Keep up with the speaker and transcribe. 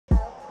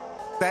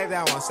Save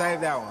that one,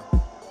 save that one.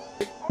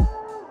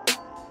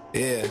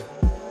 Yeah.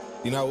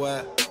 You know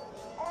what?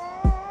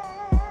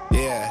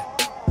 Yeah.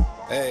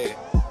 Hey.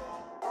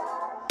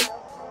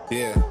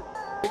 Yeah.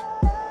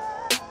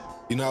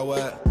 You know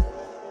what?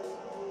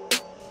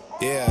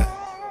 Yeah.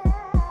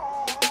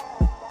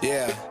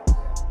 Yeah.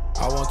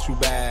 I want you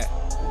bad.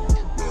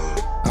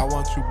 I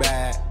want you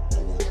bad.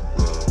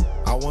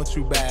 I want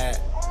you bad.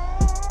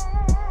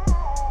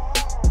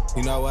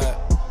 You know what?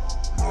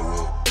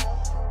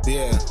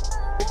 Yeah.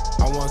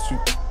 I want you.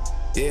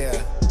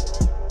 Yeah.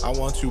 I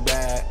want you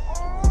bad.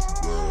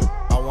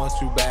 I want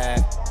you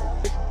bad.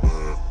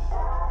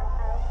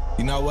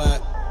 You know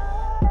what?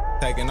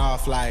 Taking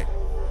off like,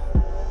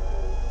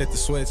 hit the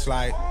switch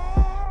like,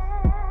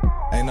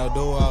 ain't no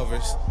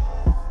do-overs.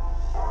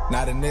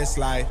 Not in this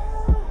life.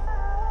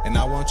 And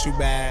I want you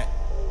bad.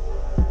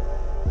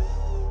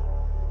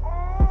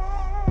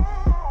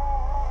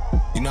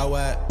 You know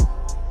what?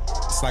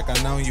 It's like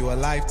I known you a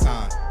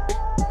lifetime.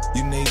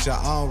 You need your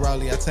own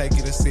rollie. I take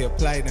you to see a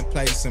play, then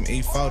play some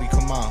E40.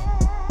 Come on.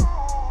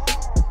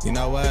 You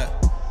know what?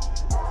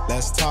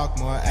 Let's talk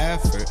more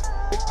effort.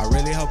 I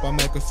really hope I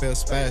make her feel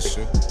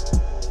special.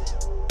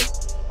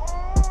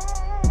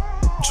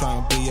 I'm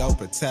trying to be your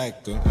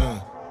protector.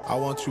 I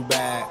want you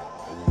bad.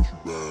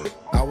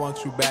 I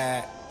want you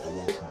bad.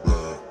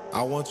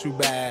 I want you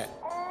bad.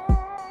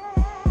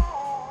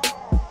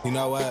 You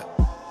know what?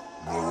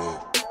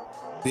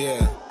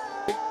 Yeah.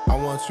 I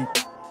want you.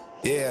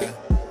 Yeah.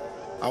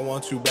 I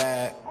want you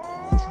bad.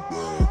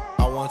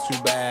 I want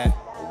you bad.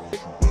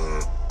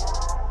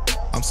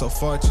 I'm so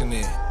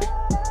fortunate.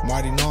 I'm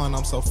already knowing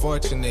I'm so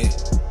fortunate.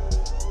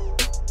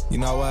 You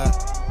know what?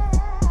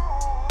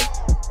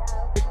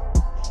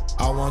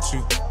 I want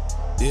you.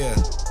 Yeah.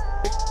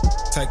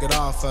 Take it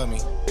all for me.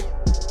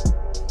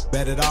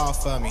 Bet it all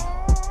for me.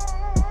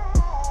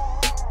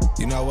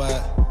 You know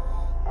what?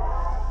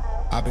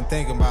 I've been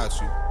thinking about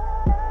you.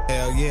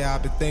 Hell yeah,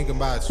 I've been thinking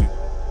about you.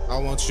 I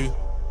want you.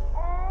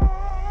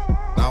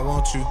 I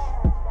want you.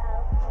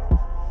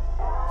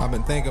 I've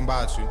been thinking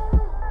about you.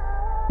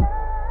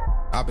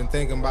 I've been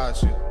thinking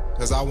about you.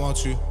 Cause I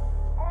want you.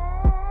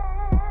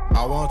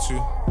 I want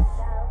you.